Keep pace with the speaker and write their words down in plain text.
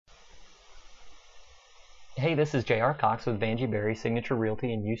Hey, this is JRCox with Vanjie Berry Signature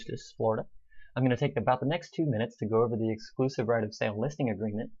Realty in Eustis, Florida. I'm going to take about the next 2 minutes to go over the exclusive right of sale listing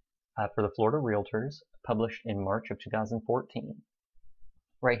agreement for the Florida Realtors, published in March of 2014.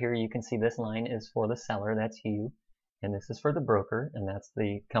 Right here you can see this line is for the seller, that's you, and this is for the broker, and that's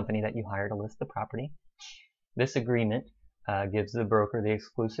the company that you hire to list the property. This agreement gives the broker the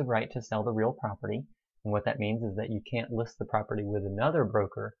exclusive right to sell the real property, and what that means is that you can't list the property with another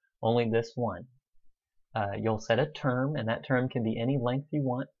broker, only this one. You'll set a term, and that term can be any length you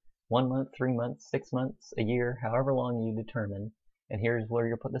want, 1 month, 3 months, 6 months, a year, however long you determine. And here's where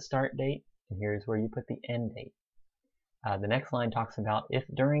you'll put the start date, and here's where you put the end date. The next line talks about if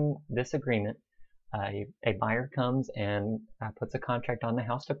during this agreement a buyer comes and puts a contract on the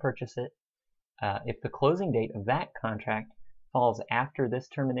house to purchase it, if the closing date of that contract falls after this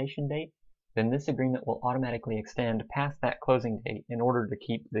termination date, then this agreement will automatically extend past that closing date in order to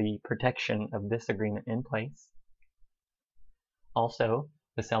keep the protection of this agreement in place. Also,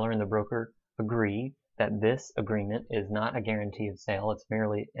 the seller and the broker agree that this agreement is not a guarantee of sale. It's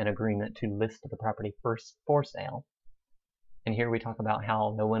merely an agreement to list the property first for sale. And here we talk about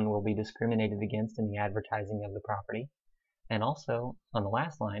how no one will be discriminated against in the advertising of the property. And also, on the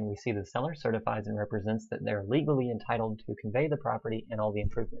last line, we see the seller certifies and represents that they're legally entitled to convey the property and all the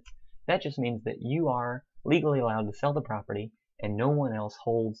improvements. That just means that you are legally allowed to sell the property and no one else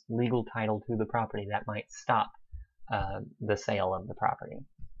holds legal title to the property that might stop the sale of the property.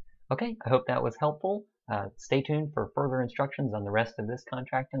 Okay, I hope that was helpful. Stay tuned for further instructions on the rest of this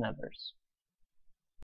contract and others.